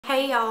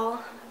Hey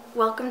y'all,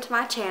 welcome to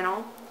my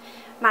channel.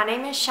 My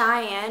name is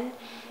Cheyenne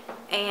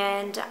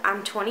and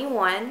I'm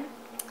 21.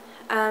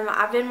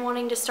 I've been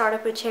wanting to start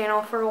up a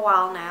channel for a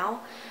while now,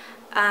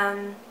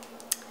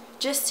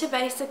 just to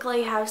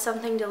basically have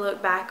something to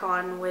look back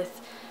on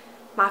with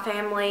my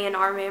family and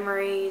our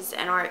memories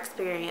and our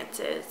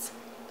experiences.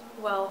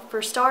 Well,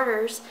 for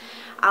starters,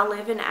 I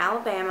live in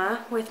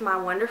Alabama with my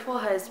wonderful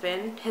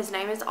husband. His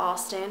name is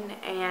Austin,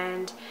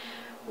 and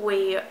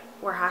we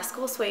were high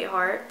school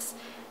sweethearts,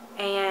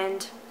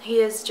 and he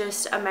is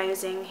just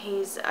amazing.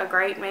 He's a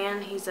great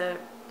man. He's a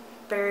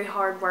very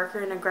hard worker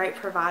and a great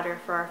provider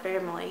for our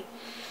family.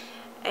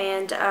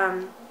 And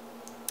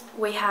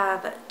we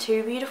have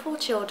two beautiful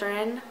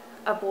children,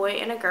 a boy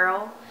and a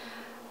girl.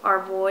 Our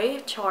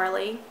boy,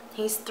 Charlie,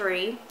 he's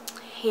 3.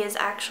 He is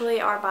actually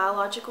our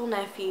biological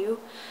nephew,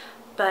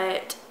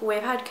 but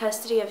we've had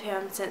custody of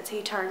him since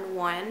he turned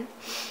 1,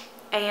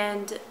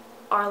 and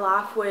our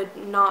life would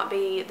not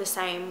be the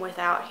same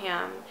without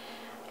him.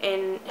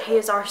 And he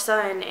is our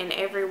son in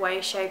every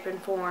way, shape,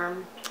 and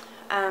form.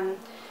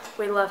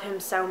 We love him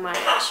so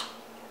much.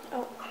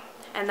 Oh,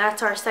 and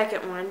that's our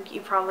second one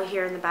you probably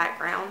hear in the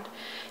background.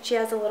 She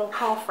has a little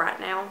cough right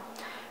now.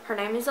 Her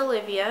name is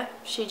Olivia.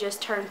 She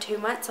just turned 2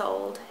 months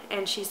old,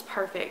 and she's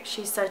perfect.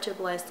 She's such a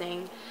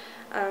blessing.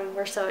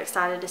 We're so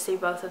excited to see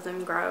both of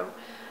them grow.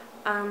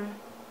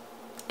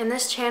 And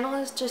this channel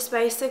is just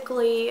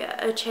basically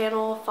a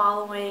channel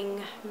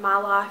following my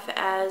life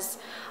as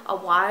a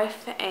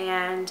wife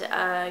and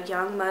a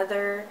young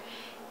mother,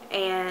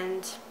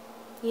 and,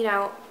 you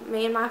know,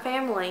 me and my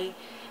family.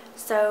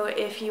 So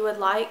if you would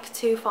like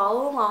to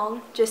follow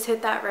along, just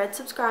hit that red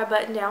subscribe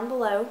button down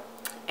below,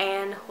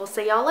 and we'll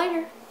see y'all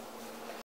later.